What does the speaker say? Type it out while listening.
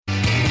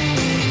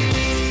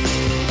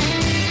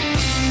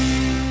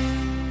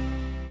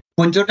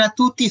Buongiorno a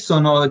tutti,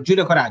 sono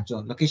Giulio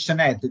Coraggio, Location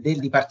Head del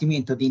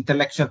Dipartimento di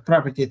Intellectual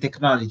Property e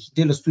Technology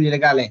dello studio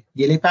legale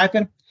di LA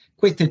Piper.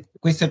 Questo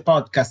è il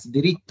podcast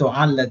Diritto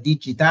al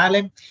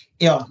Digitale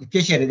e ho il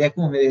piacere di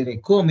avere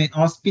come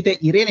ospite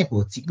Irene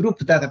Pozzi,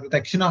 Group Data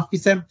Protection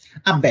Officer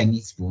a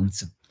Bending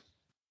Spoons.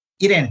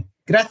 Irene,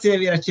 grazie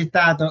di aver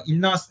accettato il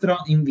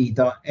nostro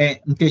invito,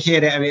 è un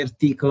piacere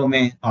averti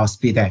come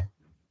ospite.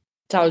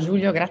 Ciao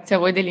Giulio, grazie a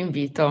voi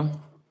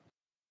dell'invito.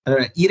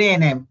 Allora,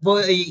 Irene,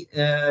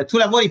 tu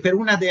lavori per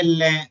una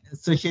delle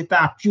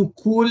società più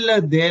cool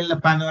del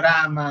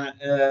panorama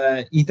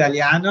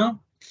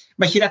italiano,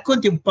 ma ci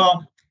racconti un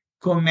po'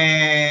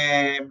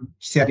 come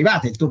ci sei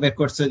arrivata, il tuo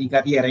percorso di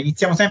carriera.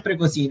 Iniziamo sempre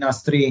così i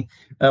nostri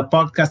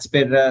podcast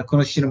per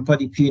conoscere un po'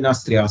 di più i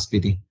nostri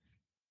ospiti.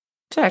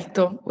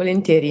 Certo,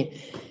 volentieri.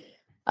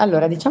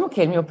 Allora, diciamo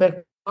che il mio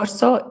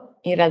percorso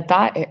in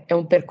realtà è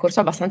un percorso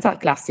abbastanza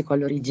classico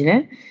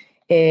all'origine.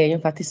 Io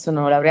infatti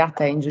sono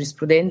laureata in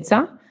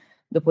giurisprudenza,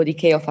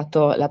 dopodiché ho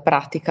fatto la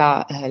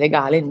pratica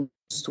legale in uno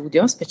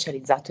studio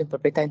specializzato in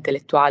proprietà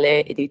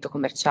intellettuale e diritto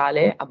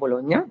commerciale a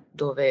Bologna,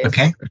 dove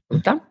sono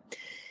cresciuta.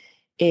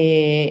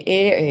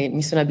 E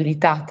mi sono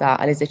abilitata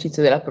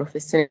all'esercizio della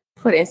professione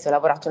forense. Ho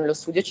lavorato nello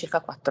studio circa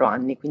 4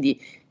 anni, quindi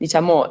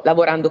diciamo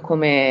lavorando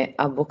come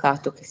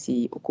avvocato che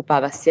si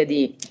occupava sia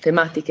di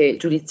tematiche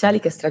giudiziali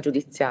che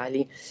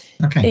stragiudiziali.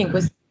 E in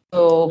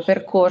questo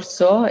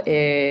percorso,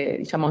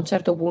 diciamo, a un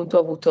certo punto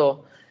ho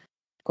avuto,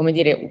 come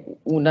dire,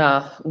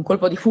 un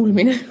colpo di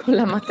fulmine con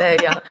la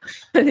materia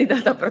di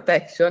data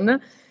protection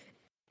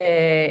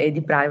e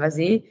di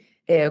privacy,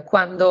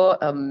 quando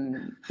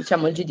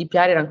diciamo, il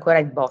GDPR era ancora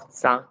in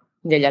bozza,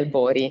 negli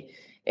albori.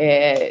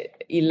 Diciamo,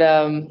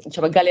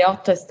 il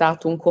Galeotto è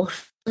stato un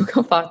corso che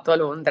ho fatto a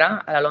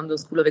Londra, alla London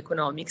School of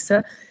Economics,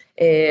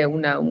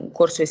 un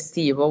corso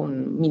estivo,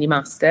 un mini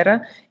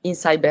master in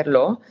cyber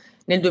law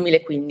nel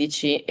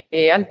 2015,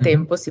 e al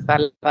tempo si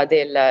parlava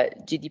del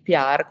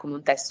GDPR come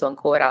un testo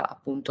ancora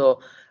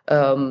appunto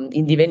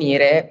in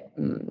divenire,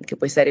 che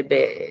poi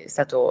sarebbe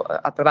stato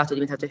approvato e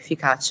diventato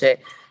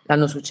efficace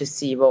l'anno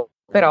successivo.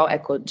 Però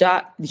ecco,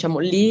 già diciamo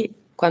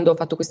lì, quando ho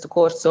fatto questo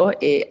corso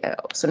e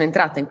sono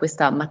entrata in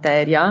questa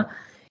materia,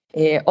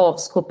 ho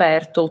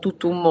scoperto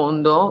tutto un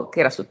mondo che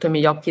era sotto i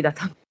miei occhi da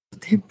tanto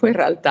tempo in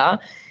realtà,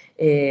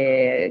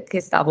 che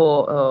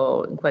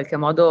stavo in qualche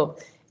modo,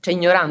 cioè,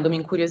 ignorando, mi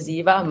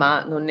incuriosiva,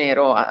 ma non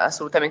ero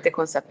assolutamente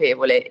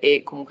consapevole,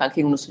 e comunque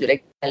anche in uno studio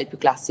legale più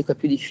classico è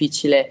più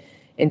difficile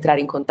entrare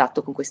in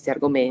contatto con questi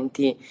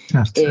argomenti.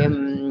 Certo.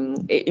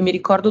 E mi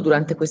ricordo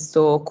durante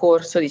questo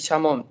corso,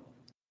 diciamo,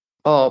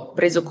 ho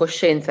preso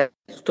coscienza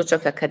di tutto ciò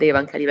che accadeva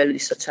anche a livello di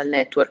social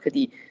network,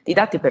 di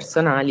dati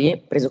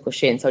personali,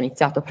 ho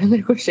iniziato a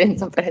prendere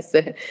coscienza, per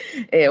essere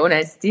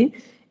onesti,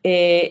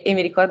 e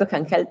mi ricordo che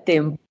anche al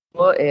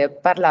tempo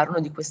parlarono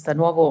di questo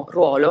nuovo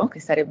ruolo che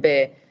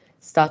sarebbe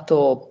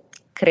stato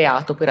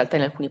creato, poi in realtà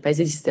in alcuni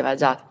paesi esisteva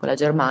già con la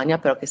Germania,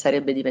 però che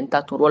sarebbe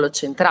diventato un ruolo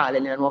centrale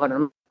nella nuova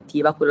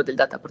normativa, quello del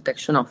Data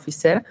Protection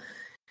Officer.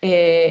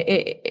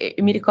 E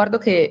mi ricordo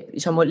che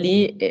diciamo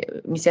lì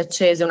mi si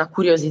accese una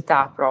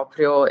curiosità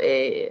proprio,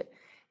 e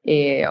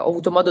ho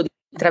avuto modo di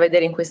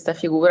intravedere in questa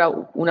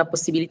figura una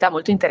possibilità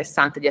molto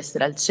interessante di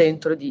essere al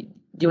centro di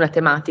una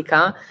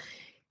tematica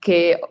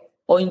che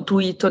ho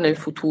intuito nel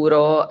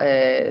futuro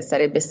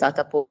sarebbe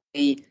stata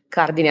poi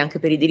cardine anche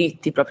per i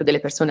diritti proprio delle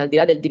persone, al di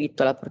là del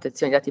diritto alla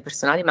protezione dei dati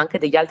personali, ma anche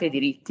degli altri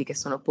diritti che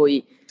sono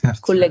poi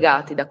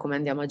collegati da come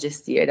andiamo a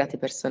gestire i dati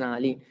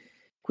personali.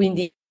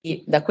 Quindi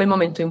da quel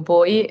momento in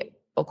poi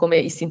ho come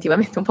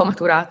istintivamente un po'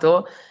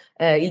 maturato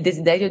il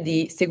desiderio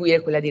di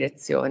seguire quella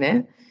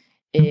direzione,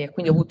 e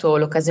quindi ho avuto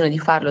l'occasione di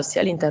farlo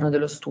sia all'interno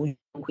dello studio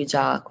con cui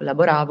già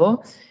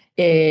collaboravo,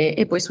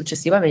 e poi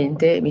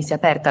successivamente mi si è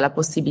aperta la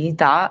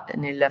possibilità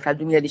fra il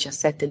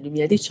 2017 e il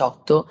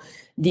 2018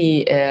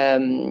 di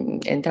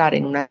entrare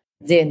in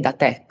un'azienda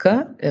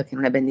tech, che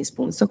non è Bending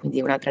Spoons,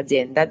 quindi un'altra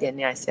azienda,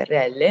 DNA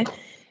SRL,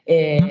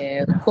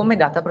 come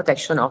Data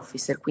Protection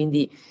Officer.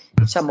 Quindi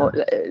diciamo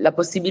la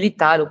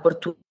possibilità,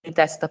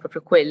 l'opportunità è stata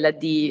proprio quella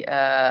di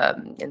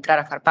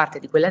entrare a far parte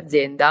di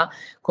quell'azienda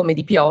come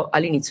DPO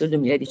all'inizio del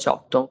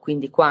 2018,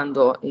 quindi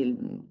quando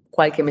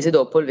qualche mese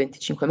dopo, il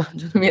 25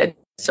 maggio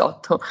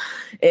 2018,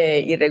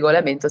 il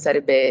regolamento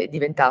sarebbe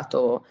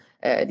diventato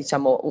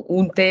diciamo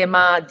un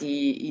tema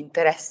di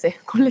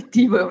interesse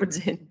collettivo e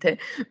urgente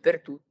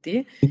per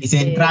tutti. Quindi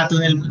sei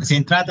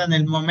entrata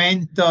nel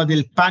momento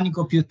del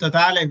panico più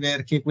totale,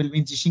 perché quel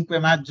 25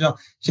 maggio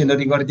ce lo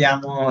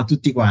ricordiamo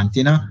tutti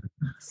quanti, no?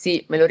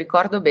 Sì, me lo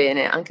ricordo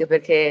bene, anche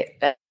perché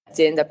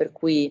l'azienda per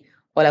cui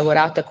ho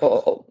lavorato,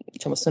 ecco,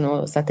 diciamo,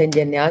 sono stata in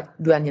DNA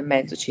 2 anni e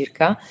mezzo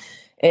circa,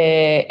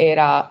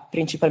 era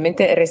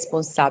principalmente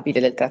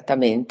responsabile del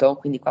trattamento,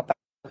 quindi qua parlo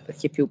per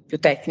chi è più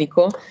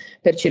tecnico,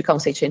 per circa un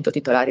 600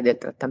 titolari del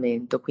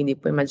trattamento. Quindi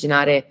puoi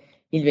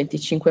immaginare il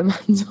 25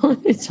 maggio,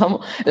 diciamo,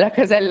 la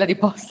casella di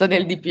posta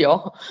del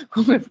DPO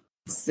come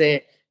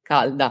fosse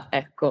calda,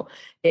 ecco.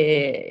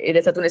 Ed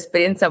è stata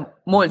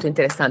un'esperienza molto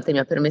interessante, mi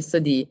ha permesso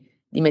di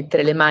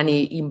mettere le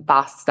mani in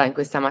pasta in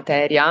questa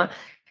materia,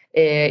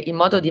 in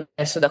modo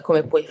diverso da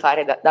come puoi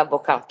fare da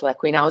avvocato.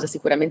 Ecco, in house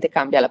sicuramente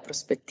cambia la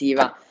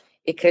prospettiva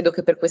e credo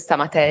che per questa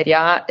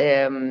materia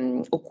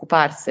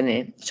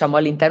occuparsene, diciamo,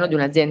 all'interno di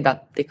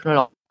un'azienda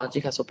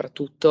tecnologica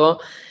soprattutto,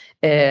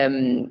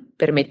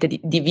 permette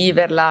di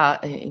viverla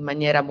in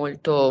maniera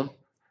molto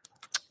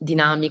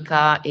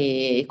dinamica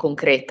e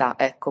concreta,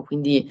 ecco,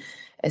 quindi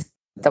è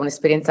stata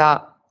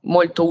un'esperienza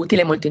molto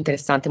utile, molto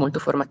interessante, molto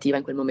formativa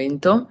in quel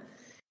momento.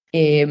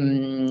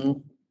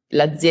 E,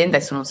 l'azienda,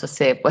 adesso non so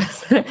se può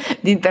essere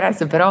di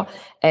interesse, però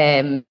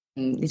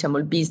diciamo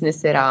il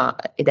business era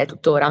ed è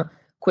tuttora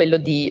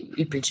quello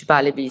il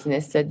principale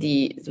business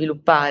di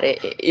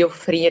sviluppare e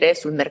offrire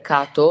sul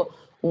mercato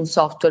un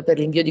software per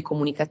l'invio di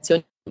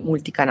comunicazioni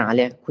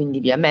multicanale, quindi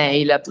via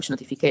mail, push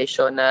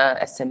notification,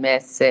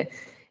 SMS.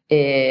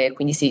 E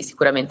quindi sì,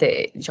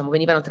 sicuramente diciamo,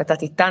 venivano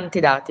trattati tanti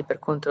dati per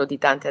conto di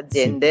tante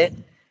aziende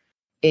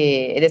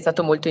ed è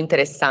stato molto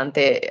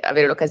interessante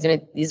avere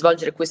l'occasione di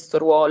svolgere questo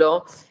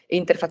ruolo e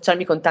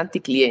interfacciarmi con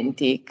tanti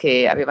clienti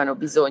che avevano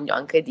bisogno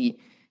anche di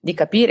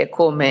capire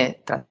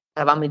come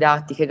trattavamo i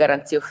dati, che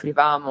garanzie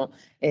offrivamo,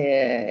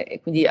 e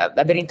quindi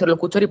avere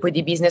interlocutori poi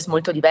di business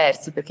molto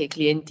diversi, perché i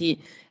clienti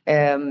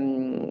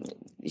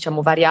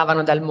diciamo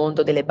variavano dal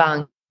mondo delle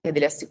banche,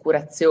 delle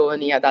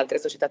assicurazioni ad altre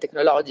società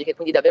tecnologiche,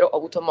 quindi davvero ho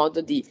avuto modo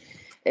di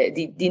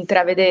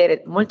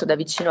intravedere molto da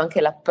vicino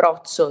anche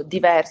l'approccio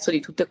diverso di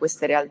tutte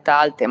queste realtà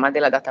al tema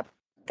della data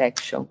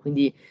protection,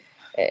 quindi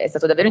è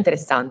stato davvero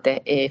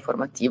interessante e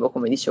formativo,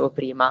 come dicevo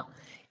prima.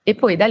 E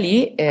poi da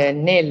lì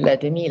nel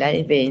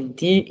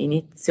 2020,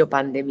 inizio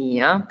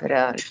pandemia,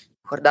 per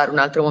ricordare un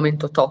altro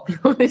momento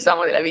topico,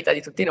 diciamo, della vita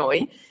di tutti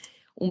noi,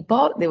 un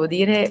po', devo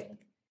dire,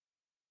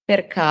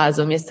 per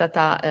caso mi è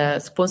stata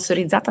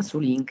sponsorizzata su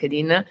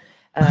LinkedIn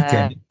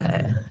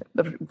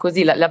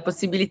così la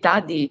possibilità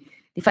di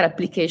fare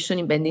application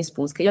in Bending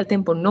Spoons, che io al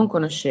tempo non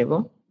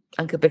conoscevo,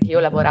 anche perché io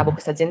lavoravo,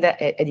 questa azienda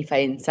è di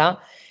Faenza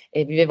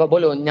e vivevo a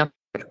Bologna,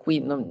 per cui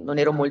non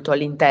ero molto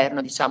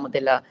all'interno, diciamo,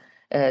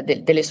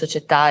 delle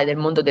società e del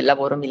mondo del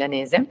lavoro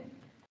milanese.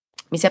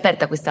 Mi si è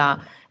aperta questa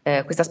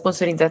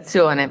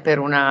sponsorizzazione per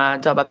una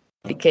job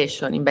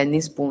application in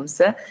Bending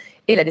Spoons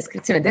e la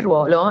descrizione del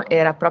ruolo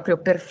era proprio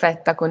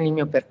perfetta con il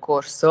mio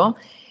percorso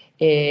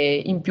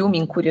e in più mi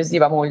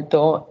incuriosiva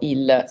molto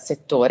il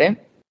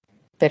settore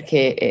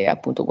perché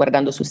appunto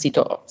guardando sul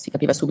sito si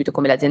capiva subito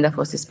come l'azienda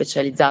fosse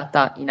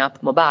specializzata in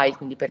app mobile,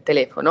 quindi per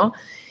telefono,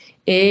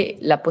 e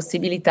la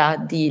possibilità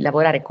di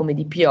lavorare come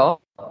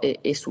DPO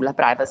e sulla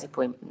privacy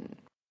poi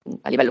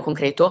a livello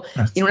concreto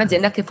in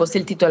un'azienda che fosse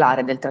il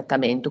titolare del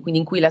trattamento, quindi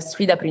in cui la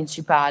sfida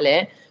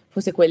principale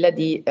fosse quella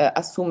di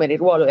assumere il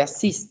ruolo e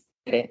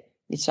assistere,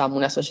 diciamo,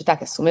 una società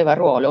che assumeva il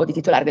ruolo di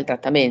titolare del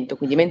trattamento.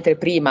 Quindi mentre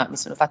prima mi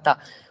sono fatta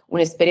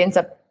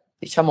un'esperienza,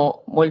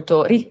 diciamo,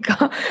 molto ricca,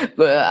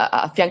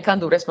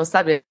 affiancando un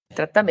responsabile del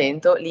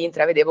trattamento, lì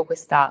intravedevo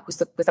questa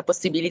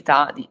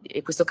possibilità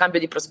e questo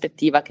cambio di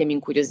prospettiva che mi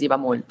incuriosiva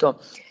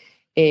molto.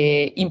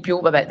 E in più,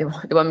 vabbè,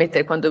 devo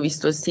ammettere, quando ho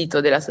visto il sito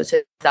della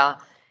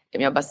società, che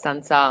mi ha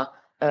abbastanza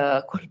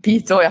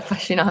colpito e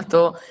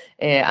affascinato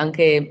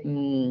anche,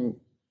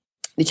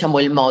 diciamo,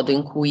 il modo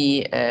in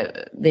cui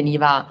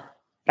veniva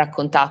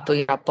raccontato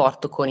il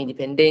rapporto con i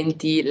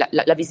dipendenti,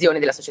 la visione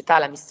della società,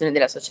 la missione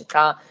della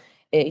società,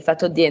 il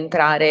fatto di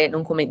entrare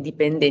non come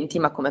dipendenti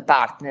ma come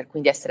partner,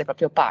 quindi essere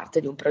proprio parte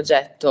di un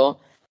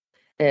progetto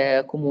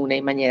comune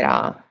in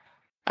maniera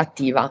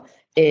attiva.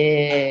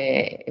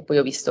 E poi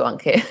ho visto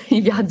anche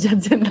i viaggi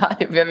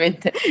aziendali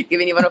ovviamente che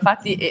venivano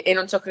fatti e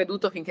non ci ho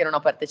creduto finché non ho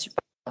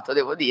partecipato,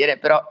 devo dire,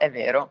 però è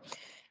vero.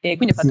 E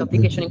quindi ho fatto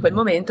application in quel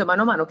momento e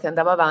mano a mano che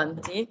andavo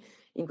avanti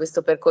in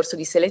questo percorso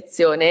di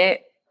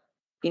selezione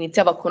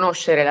iniziavo a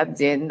conoscere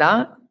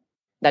l'azienda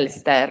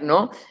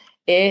dall'esterno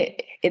e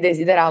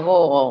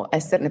desideravo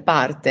esserne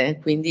parte,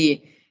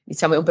 quindi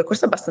diciamo è un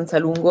percorso abbastanza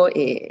lungo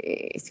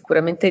e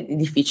sicuramente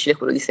difficile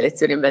quello di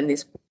selezione in Bending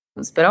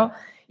Spoons, però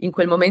in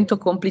quel momento,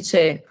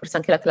 complice forse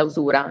anche la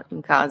clausura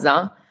in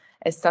casa,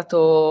 è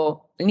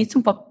stato l'inizio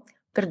un po'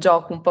 per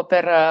gioco, un po'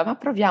 per ma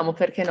proviamo,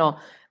 perché no?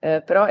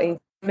 Però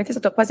inizialmente è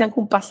stato quasi anche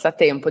un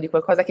passatempo di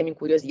qualcosa che mi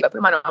incuriosiva. Poi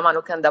mano a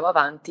mano che andavo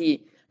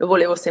avanti lo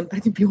volevo sempre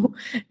di più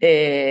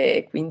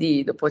e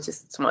quindi dopo,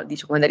 insomma,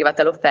 dico, quando è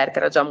arrivata l'offerta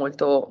era già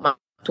molto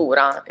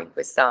matura in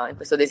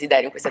questo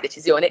desiderio, in questa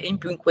decisione e in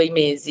più in quei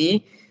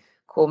mesi,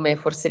 come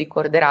forse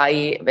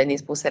ricorderai, Bending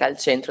Spoons era al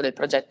centro del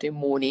progetto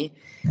Immuni,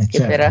 che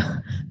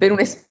certo. per un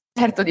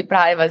esperto di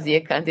privacy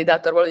e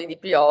candidato al ruolo di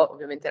DPO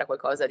ovviamente era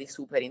qualcosa di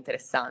super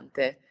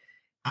interessante.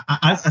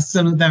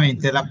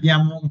 Assolutamente,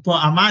 l'abbiamo un po'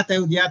 amata e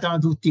odiata ma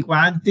tutti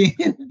quanti.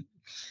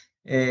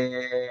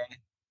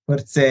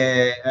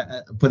 Forse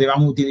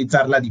potevamo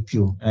utilizzarla di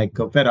più,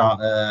 ecco, però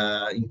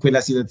in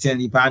quella situazione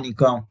di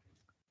panico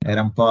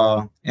era un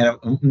po',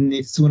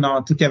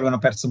 nessuno, tutti avevano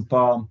perso un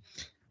po'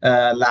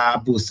 la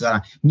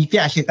bussola. Mi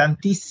piace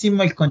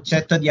tantissimo il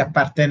concetto di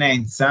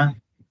appartenenza.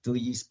 Tu,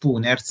 gli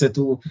Spooners,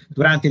 tu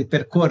durante il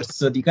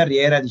percorso di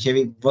carriera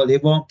dicevi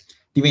volevo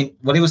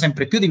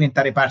sempre più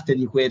diventare parte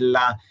di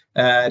quella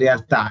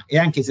realtà e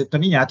anche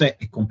sottolineato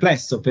è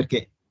complesso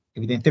perché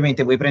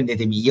evidentemente voi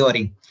prendete i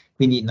migliori,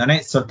 quindi non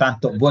è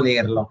soltanto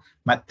volerlo,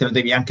 ma te lo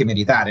devi anche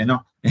meritare,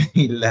 no?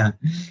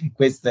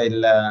 Questo è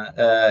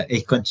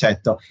il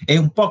concetto. È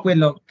un po'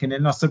 quello che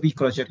nel nostro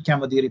piccolo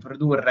cerchiamo di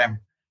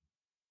riprodurre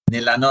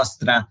nella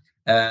nostra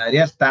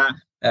realtà,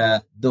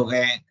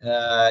 dove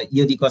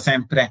io dico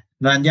sempre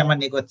non andiamo a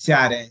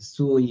negoziare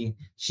sui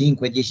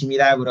 5-10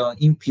 mila euro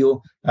in più,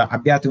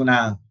 abbiate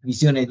una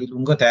visione di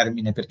lungo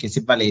termine, perché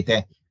se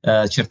valete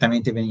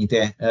certamente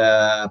venite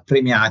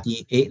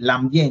premiati, e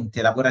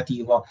l'ambiente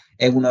lavorativo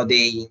è uno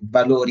dei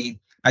valori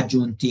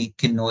aggiunti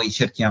che noi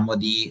cerchiamo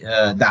di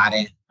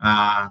dare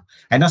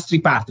ai nostri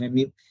partner.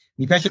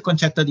 Mi piace il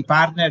concetto di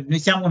partner. Noi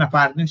siamo una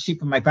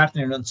partnership, ma i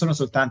partner non sono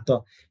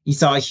soltanto i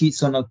soci,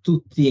 sono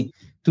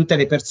tutte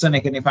le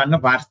persone che ne fanno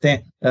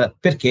parte,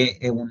 perché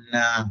è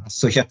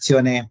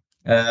un'associazione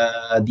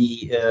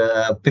di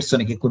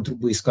persone che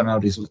contribuiscono a un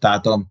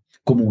risultato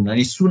comune.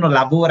 Nessuno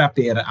lavora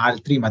per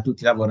altri, ma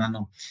tutti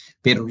lavorano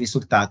per un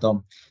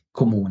risultato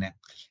comune.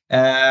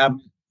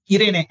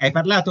 Irene, hai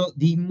parlato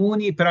di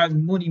Immuni, però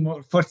Immuni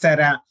forse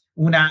era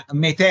una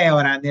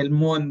meteora nel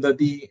mondo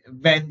di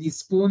Bending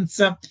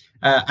Spoons.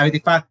 Avete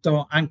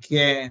fatto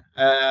anche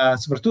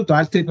soprattutto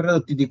altri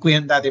prodotti di cui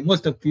andate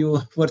molto più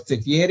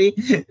forse fieri,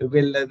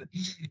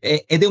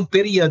 ed è un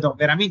periodo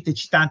veramente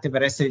eccitante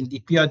per essere il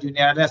DPO di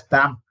una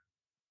realtà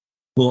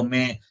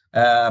come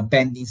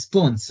Bending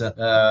Spoons.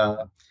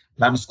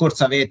 L'anno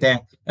scorso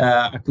avete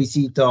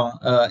acquisito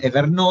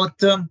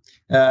Evernote,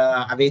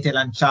 avete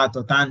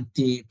lanciato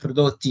tanti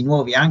prodotti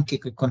nuovi anche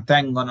che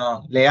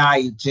contengono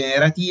l'AI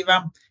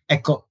generativa.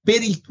 Ecco,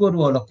 per il tuo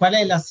ruolo, qual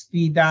è la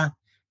sfida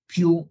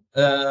più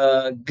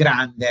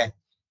grande?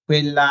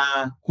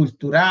 Quella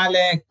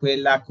culturale,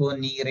 quella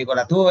con i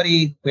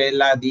regolatori,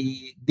 quella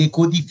di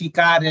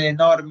decodificare le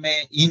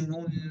norme in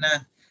un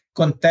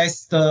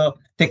contesto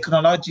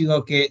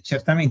tecnologico che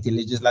certamente il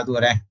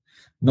legislatore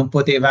non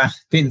poteva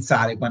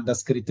pensare quando ha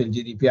scritto il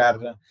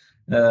GDPR,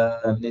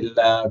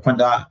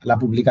 quando l'ha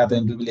pubblicato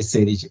nel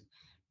 2016,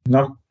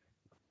 no?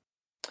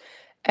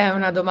 È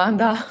una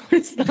domanda,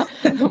 questa,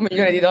 $1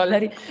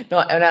 milione.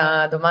 No, è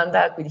una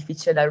domanda a cui è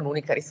difficile dare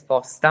un'unica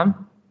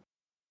risposta.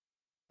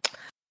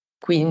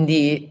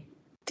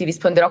 Quindi ti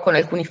risponderò con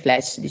alcuni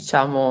flash,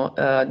 diciamo,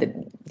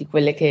 di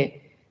quelle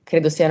che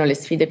credo siano le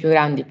sfide più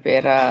grandi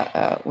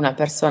per una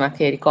persona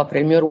che ricopre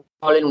il mio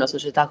ruolo in una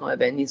società come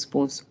Bending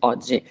Spoons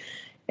oggi.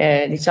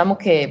 Diciamo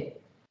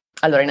che,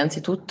 allora,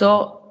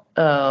 innanzitutto,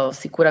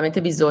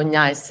 sicuramente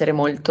bisogna essere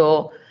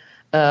molto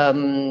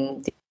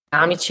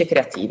dinamici e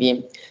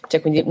creativi.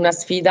 Cioè, quindi una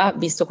sfida,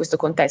 visto questo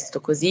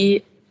contesto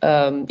così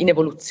in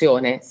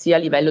evoluzione, sia a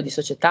livello di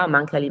società, ma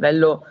anche a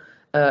livello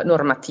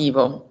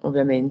normativo,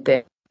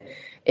 ovviamente.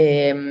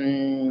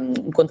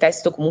 Un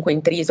contesto comunque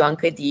intriso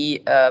anche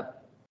di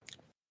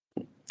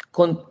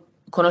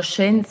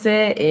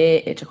conoscenze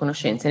cioè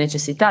conoscenze,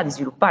 necessità di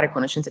sviluppare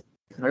conoscenze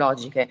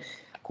tecnologiche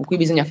con cui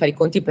bisogna fare i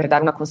conti per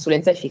dare una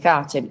consulenza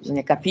efficace,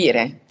 bisogna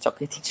capire ciò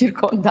che ti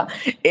circonda,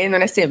 e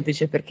non è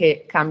semplice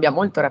perché cambia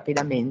molto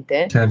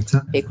rapidamente.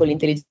 Certo. E con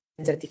l'intelligenza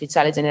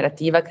artificiale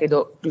generativa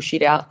credo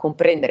riuscire a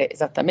comprendere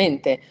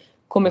esattamente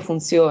come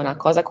funziona,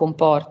 cosa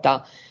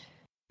comporta,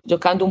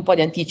 giocando un po'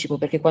 di anticipo,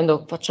 perché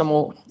quando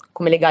facciamo,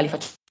 come legali,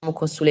 facciamo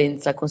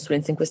consulenza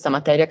in questa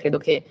materia, credo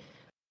che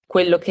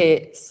quello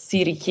che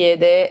si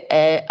richiede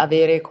è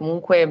avere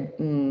comunque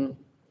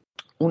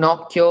un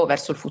occhio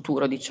verso il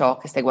futuro di ciò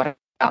che stai guardando,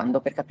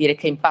 per capire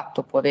che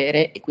impatto può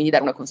avere e quindi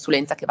dare una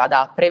consulenza che vada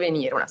a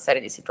prevenire una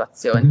serie di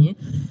situazioni.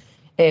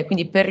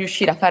 Quindi per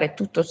riuscire a fare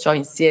tutto ciò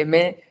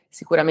insieme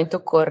sicuramente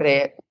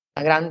occorre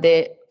una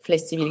grande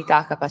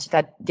flessibilità,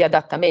 capacità di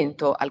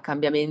adattamento al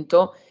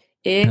cambiamento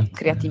e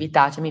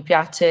creatività. Cioè, mi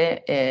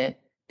piace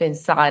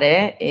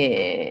pensare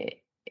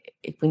e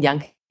quindi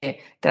anche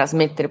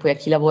trasmettere poi a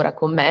chi lavora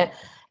con me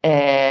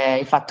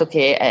il fatto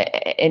che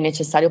è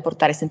necessario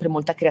portare sempre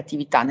molta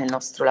creatività nel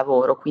nostro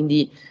lavoro,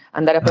 quindi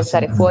andare a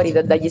pensare fuori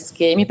dagli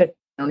schemi, perché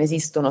non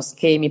esistono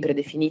schemi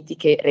predefiniti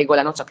che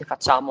regolano ciò che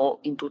facciamo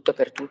in tutto e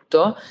per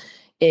tutto,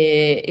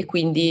 e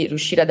quindi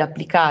riuscire ad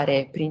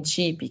applicare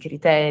principi,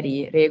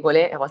 criteri,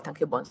 regole e a volte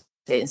anche buon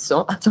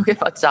senso a ciò che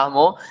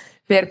facciamo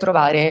per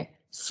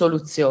trovare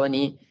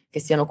soluzioni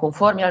che siano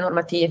conformi alla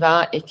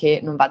normativa e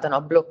che non vadano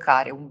a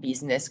bloccare un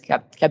business che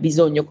ha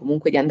bisogno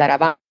comunque di andare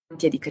avanti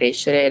e di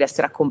crescere ed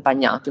essere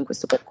accompagnato in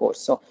questo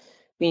percorso.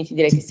 Quindi ti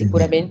direi che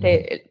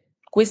sicuramente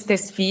queste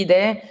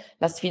sfide,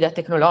 la sfida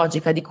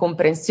tecnologica di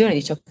comprensione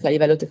di ciò che a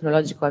livello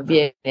tecnologico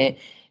avviene,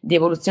 di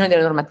evoluzione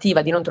della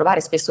normativa, di non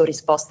trovare spesso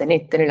risposte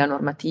nette nella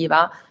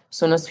normativa,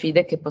 sono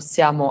sfide che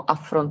possiamo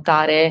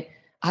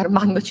affrontare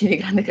armandoci di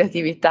grande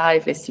creatività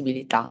e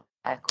flessibilità.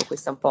 Ecco,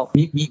 questo è un po'.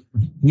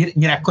 Mi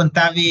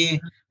raccontavi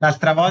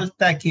l'altra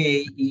volta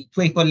che i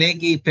tuoi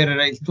colleghi per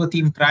il tuo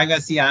team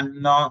privacy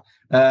hanno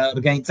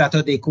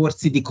organizzato dei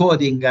corsi di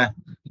coding,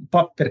 un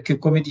po' perché,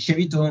 come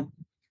dicevi tu,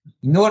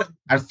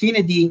 al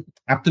fine di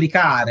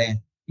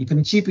applicare i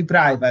principi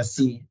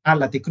privacy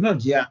alla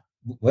tecnologia,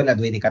 voi la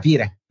dovete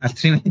capire,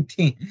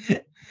 altrimenti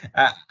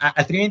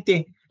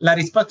la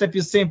risposta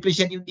più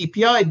semplice di un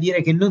DPO è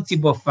dire che non si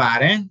può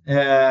fare,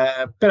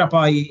 però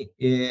poi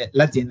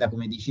l'azienda,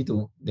 come dici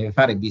tu, deve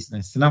fare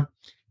business, no?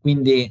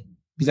 Quindi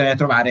bisogna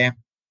trovare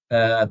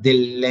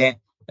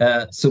delle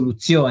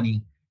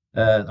soluzioni.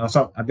 Non lo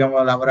so,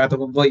 abbiamo lavorato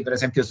con voi, per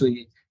esempio,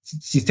 sui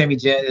sistemi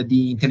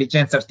di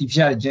intelligenza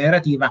artificiale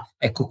generativa.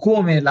 Ecco,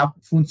 come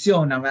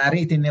funziona una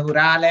rete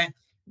neurale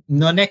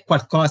non è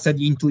qualcosa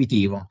di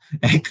intuitivo.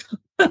 Ecco.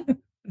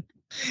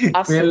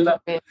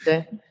 Quello,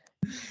 Assolutamente,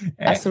 quella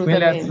è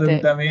assolutamente.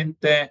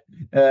 assolutamente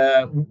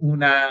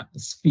una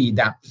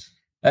sfida.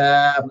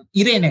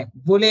 Irene,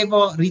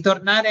 volevo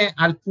ritornare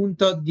al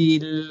punto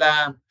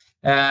della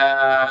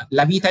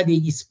la vita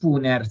degli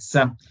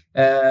spooners.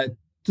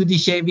 Tu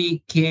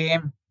dicevi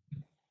che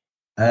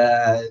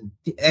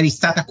eri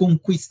stata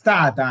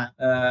conquistata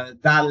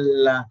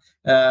dalla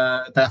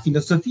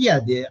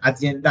filosofia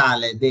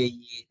aziendale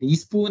degli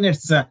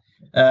spooners,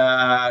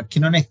 che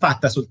non è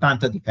fatta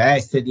soltanto di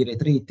feste, di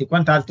retreat e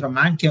quant'altro,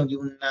 ma anche di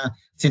una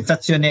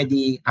sensazione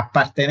di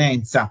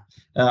appartenenza.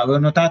 Avevo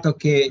notato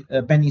che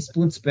Bending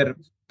Spoons per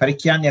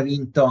parecchi anni ha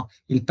vinto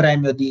il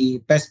premio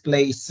di Best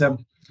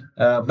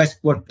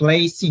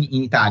Workplace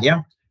in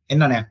Italia, e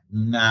non è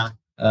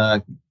un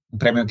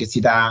premio che si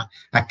dà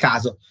a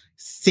caso.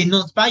 Se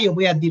non sbaglio,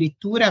 voi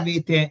addirittura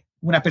avete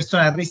una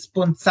persona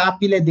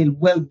responsabile del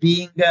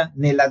well-being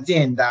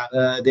nell'azienda,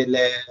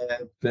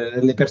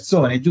 delle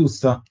persone,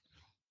 giusto?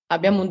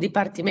 Abbiamo un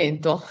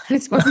dipartimento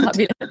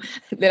responsabile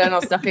della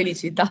nostra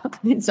felicità,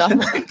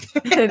 diciamo,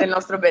 e del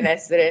nostro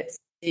benessere.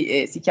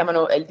 Si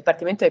chiamano, il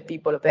dipartimento è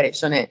People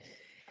Operation e,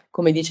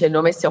 come dice il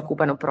nome, si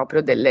occupano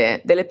proprio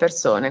delle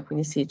persone.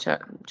 Quindi sì,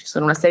 ci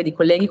sono una serie di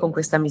colleghi con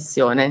questa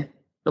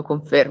missione, lo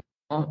confermo.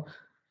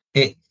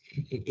 E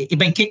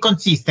in che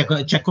consiste?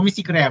 Cioè, come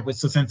si crea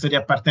questo senso di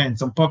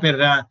appartenenza? Un po' per,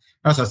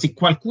 non so, se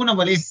qualcuno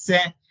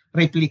volesse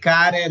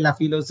replicare la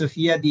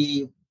filosofia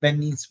di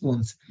Bending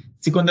Spoons,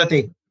 secondo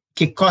te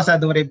che cosa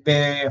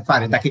dovrebbe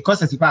fare? Da che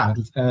cosa si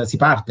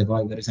parte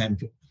poi, per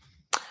esempio?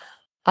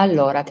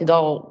 Allora, ti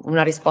do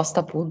una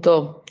risposta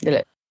appunto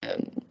che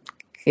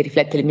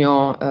riflette il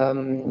mio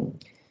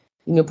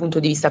punto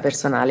di vista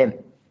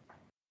personale.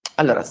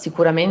 Allora,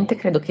 sicuramente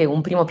credo che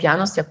un primo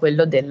piano sia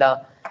quello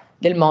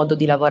del modo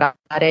di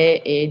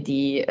lavorare e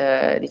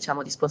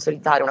diciamo, di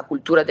sponsorizzare una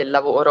cultura del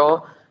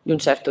lavoro di un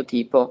certo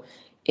tipo.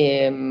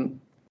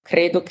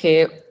 Credo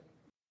che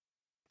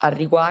al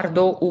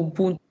riguardo un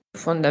punto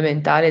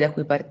fondamentale da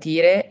cui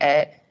partire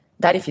è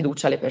dare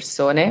fiducia alle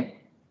persone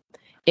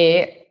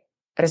e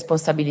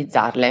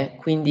responsabilizzarle.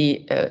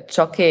 Quindi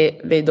ciò che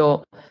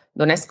vedo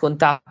non è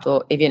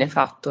scontato e viene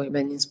fatto in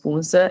Bending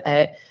Spoons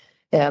è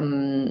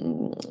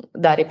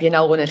dare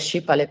piena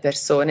ownership alle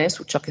persone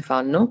su ciò che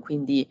fanno,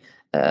 quindi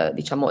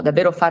diciamo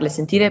davvero farle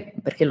sentire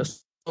perché lo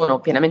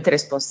sono pienamente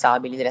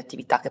responsabili delle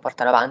attività che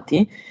portano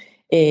avanti.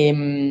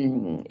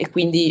 E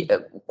quindi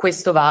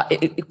questo va,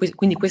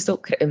 quindi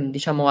questo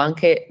diciamo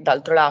anche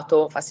d'altro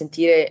lato fa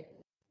sentire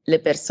le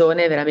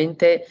persone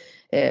veramente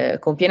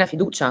con piena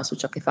fiducia su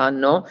ciò che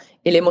fanno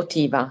e le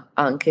motiva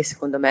anche,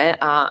 secondo me,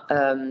 a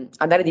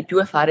dare di più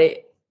e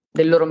fare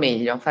del loro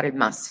meglio, a fare il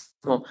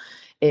massimo.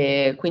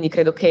 Quindi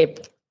credo che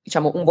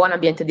diciamo, un buon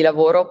ambiente di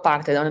lavoro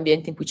parte da un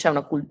ambiente in cui c'è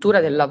una cultura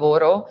del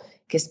lavoro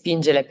che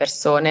spinge le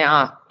persone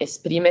a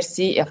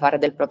esprimersi e a fare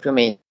del proprio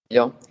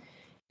meglio.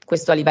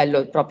 Questo a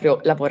livello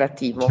proprio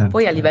lavorativo.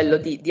 Poi a Certo. livello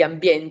di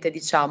ambiente,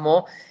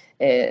 diciamo,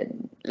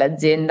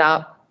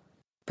 l'azienda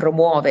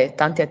promuove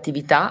tante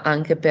attività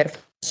anche per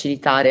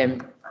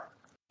facilitare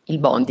il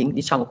bonding,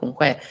 diciamo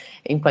comunque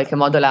in qualche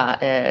modo la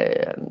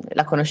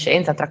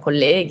conoscenza tra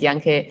colleghi,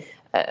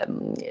 anche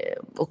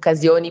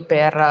occasioni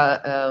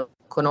per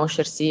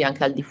conoscersi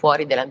anche al di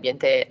fuori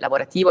dell'ambiente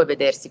lavorativo e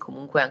vedersi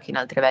comunque anche in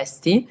altre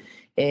vesti.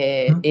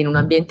 E in un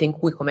ambiente in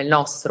cui, come il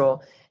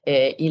nostro,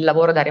 il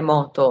lavoro da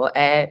remoto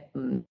è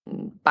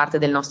parte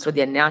del nostro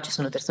DNA, ci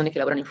sono persone che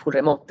lavorano in full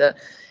remote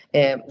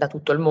da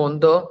tutto il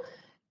mondo,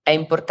 è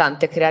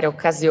importante creare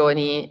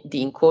occasioni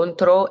di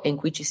incontro in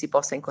cui ci si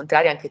possa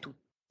incontrare anche tutti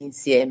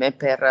insieme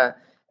per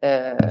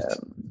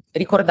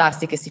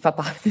ricordarsi che si fa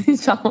parte,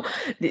 diciamo,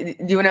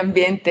 di un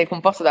ambiente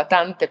composto da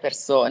tante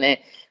persone.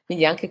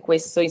 Quindi anche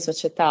questo in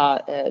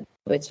società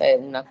dove c'è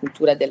una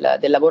cultura del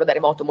lavoro da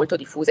remoto molto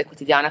diffusa e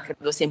quotidiana,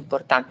 credo sia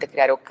importante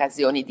creare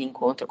occasioni di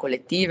incontro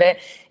collettive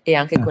e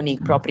anche con i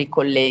propri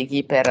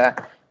colleghi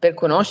per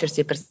conoscersi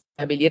e per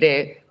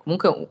stabilire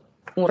comunque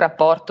un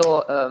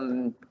rapporto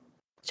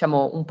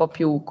diciamo un po'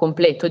 più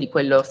completo di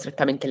quello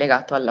strettamente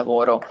legato al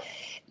lavoro.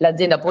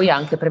 L'azienda poi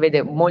anche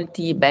prevede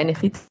molti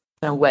benefit,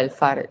 un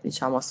welfare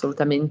diciamo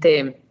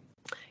assolutamente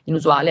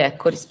inusuale,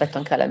 ecco, rispetto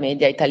anche alla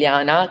media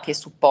italiana, che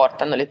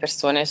supportano le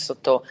persone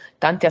sotto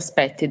tanti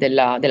aspetti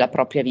della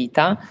propria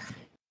vita.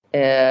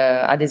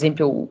 Ad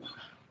esempio,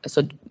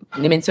 adesso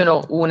ne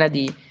menziono una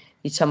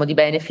diciamo, di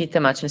benefit,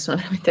 ma ce ne sono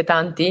veramente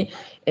tanti,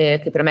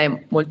 che per me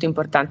è molto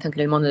importante anche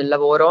nel mondo del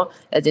lavoro.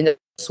 L'azienda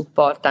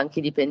supporta anche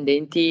i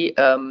dipendenti,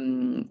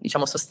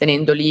 diciamo,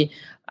 sostenendoli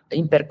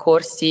in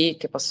percorsi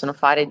che possono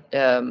fare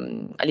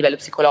a livello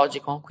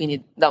psicologico,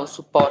 quindi dà un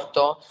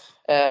supporto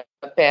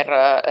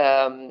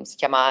per, si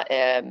chiama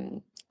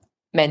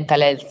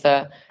Mental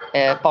Health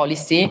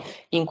Policy,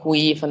 in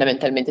cui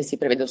fondamentalmente si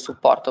prevede un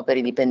supporto per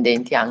i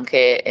dipendenti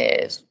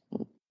anche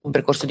un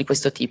percorso di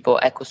questo tipo.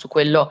 Ecco, su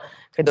quello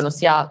credo non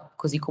sia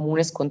così comune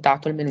e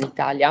scontato, almeno in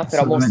Italia,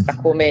 però mostra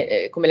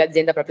come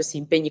l'azienda proprio si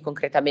impegni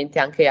concretamente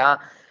anche ad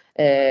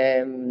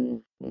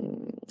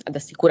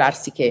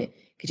assicurarsi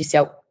che ci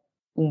sia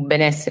un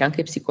benessere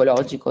anche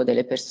psicologico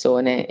delle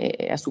persone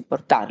e a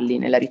supportarli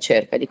nella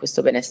ricerca di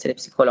questo benessere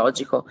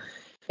psicologico.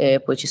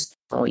 Poi ci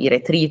sono i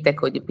retreat,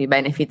 ecco, i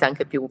benefit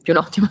anche più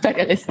noti magari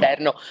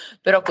all'esterno,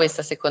 però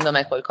questa secondo me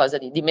è qualcosa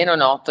di meno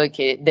noto e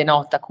che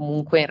denota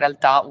comunque in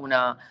realtà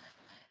un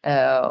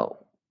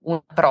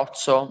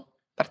approccio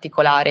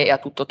particolare e a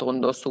tutto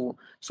tondo sul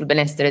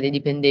benessere dei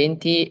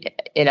dipendenti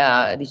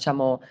e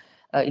diciamo,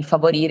 il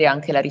favorire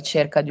anche la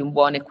ricerca di un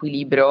buon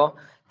equilibrio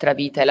tra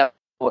vita e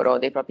lavoro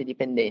dei propri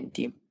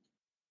dipendenti.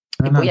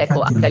 E poi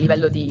ecco, anche a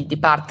livello di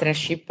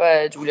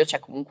partnership, Giulio, c'è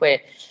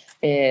comunque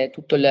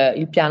tutto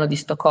il piano di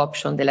stock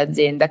option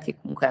dell'azienda, che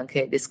comunque è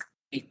anche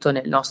descritto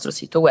nel nostro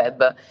sito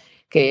web,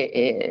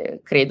 che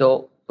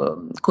credo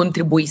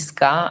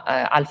contribuisca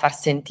al far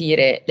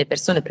sentire le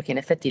persone, perché in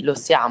effetti lo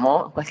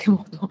siamo, in qualche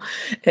modo,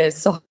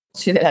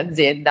 soci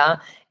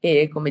dell'azienda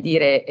e, come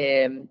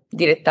dire,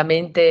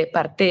 direttamente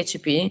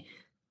partecipi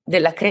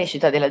della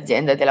crescita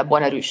dell'azienda e della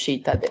buona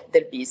riuscita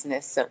del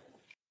business.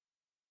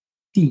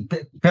 Sì,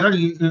 però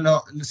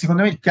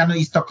secondo me il piano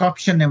di stock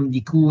option è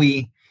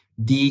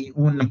di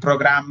un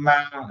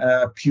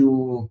programma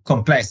più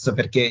complesso,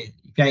 perché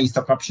i piani di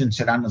stock option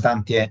ce l'hanno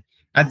tante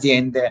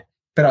aziende,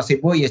 però se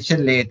voi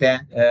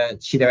eccellete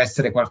ci deve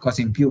essere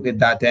qualcosa in più che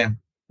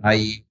date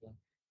ai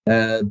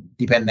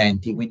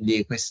dipendenti,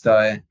 quindi questo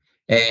è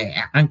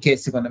anche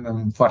secondo me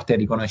un forte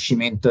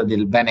riconoscimento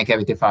del bene che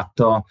avete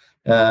fatto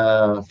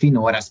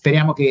finora.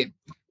 Speriamo che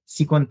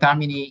si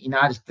contamini in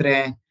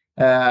altre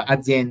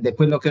aziende.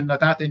 Quello che ho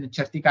notato in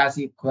certi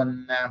casi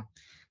con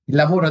il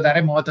lavoro da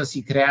remoto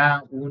si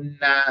crea un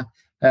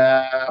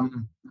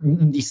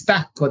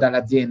distacco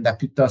dall'azienda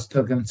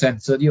piuttosto che un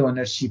senso di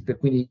ownership, e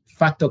quindi il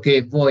fatto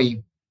che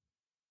voi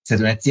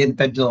siete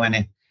un'azienda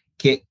giovane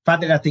che fa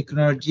della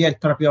tecnologia il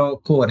proprio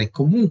core e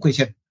comunque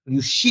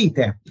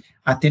riuscite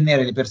a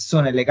tenere le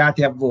persone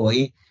legate a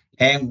voi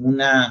è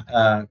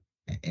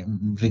è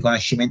un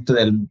riconoscimento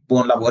del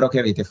buon lavoro che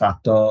avete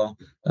fatto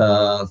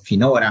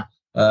finora.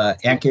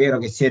 È anche vero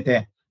che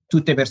siete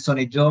tutte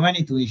persone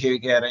giovani, tu dicevi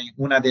che eri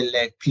una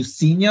delle più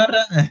senior,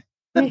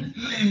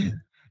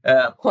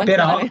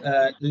 però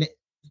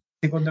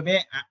secondo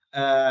me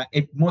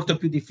è molto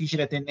più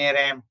difficile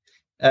tenere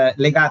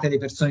legate le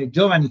persone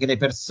giovani che le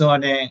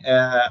persone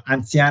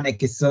anziane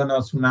che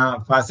sono su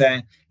una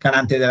fase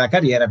calante della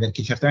carriera,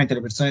 perché certamente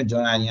le persone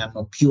giovani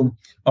hanno più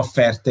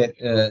offerte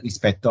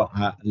rispetto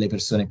alle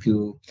persone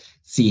più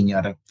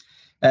senior.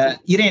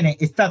 Irene,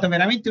 è stata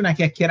veramente una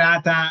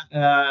chiacchierata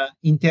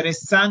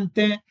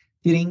interessante.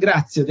 Ti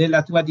ringrazio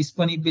della tua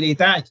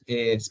disponibilità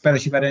e spero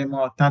ci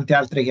faremo tante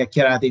altre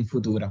chiacchierate in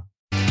futuro.